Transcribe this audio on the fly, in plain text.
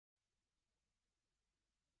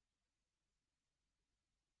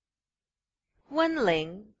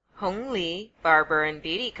HONGLI, HONGLI Barber and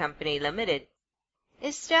Beauty Company Limited,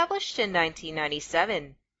 established in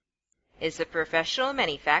 1997, is a professional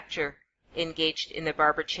manufacturer engaged in the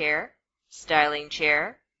barber chair, styling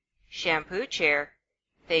chair, shampoo chair,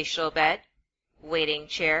 facial bed, waiting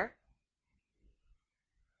chair.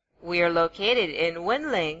 We are located in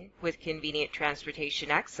HONGLI with convenient transportation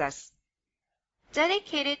access,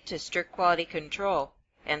 dedicated to strict quality control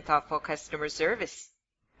and thoughtful customer service.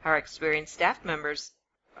 Our experienced staff members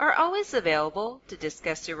are always available to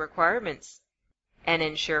discuss your requirements and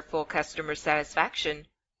ensure full customer satisfaction.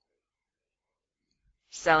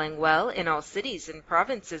 Selling well in all cities and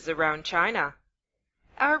provinces around China,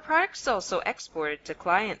 our products also exported to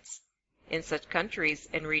clients in such countries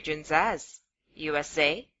and regions as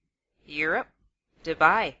USA, Europe,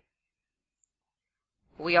 Dubai.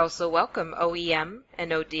 We also welcome OEM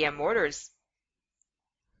and ODM orders.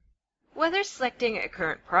 Whether selecting a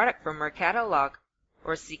current product from our catalog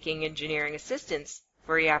or seeking engineering assistance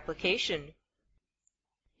for your application,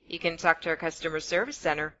 you can talk to our customer service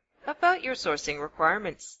center about your sourcing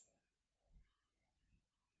requirements.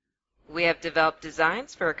 We have developed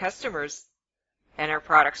designs for our customers, and our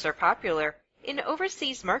products are popular in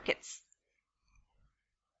overseas markets.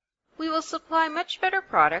 We will supply much better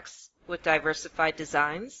products with diversified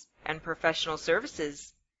designs and professional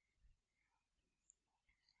services.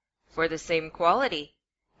 For the same quality,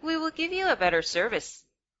 we will give you a better service.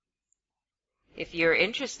 If you are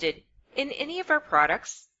interested in any of our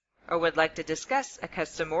products or would like to discuss a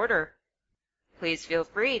custom order, please feel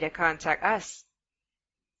free to contact us.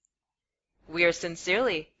 We are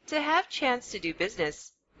sincerely to have chance to do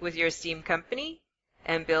business with your esteemed company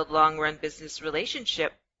and build long-run business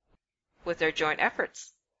relationship with our joint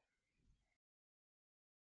efforts.